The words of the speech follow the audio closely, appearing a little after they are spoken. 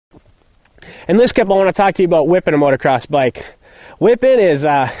In this clip, I want to talk to you about whipping a motocross bike. Whipping is,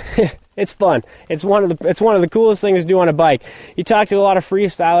 it's fun. It's one of the coolest things to do on a bike. You talk to a lot of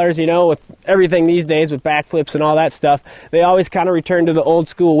freestylers, you know, with everything these days, with backflips and all that stuff, they always kind of return to the old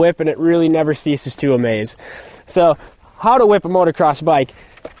school whip, and it really never ceases to amaze. So, how to whip a motocross bike.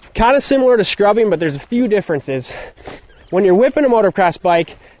 Kind of similar to scrubbing, but there's a few differences. When you're whipping a motocross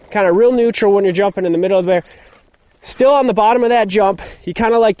bike, kind of real neutral when you're jumping in the middle of there, still on the bottom of that jump, you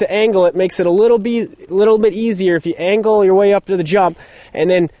kind of like to angle it. Makes it a little bit easier if you angle your way up to the jump. And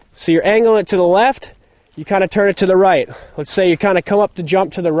then, so you're angling it to the left, you kind of turn it to the right. Let's say you kind of come up to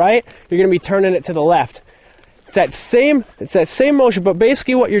jump to the right, you're going to be turning it to the left. It's that same motion, but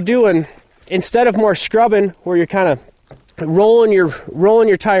basically what you're doing, instead of more scrubbing, where you're kind of rolling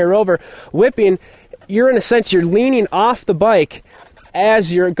your tire over, whipping, you're in a sense, you're leaning off the bike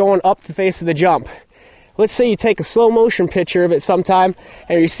as you're going up the face of the jump. Let's say you take a slow motion picture of it sometime,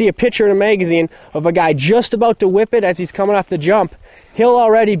 and you see a picture in a magazine of a guy just about to whip it as he's coming off the jump. He'll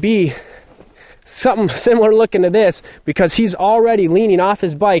already be something similar looking to this, because he's already leaning off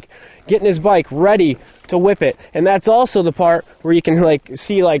his bike, getting his bike ready to whip it. And that's also the part where you can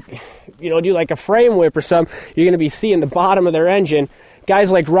see do like a frame whip or something. You're going to be seeing the bottom of their engine.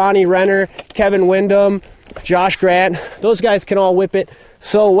 Guys like Ronnie Renner, Kevin Windham, Josh Grant, those guys can all whip it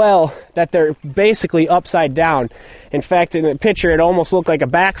so well that they're basically upside down. In fact, in the picture, it almost looked like a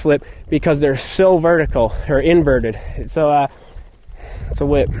backflip because they're so vertical or inverted. So, it's a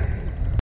whip.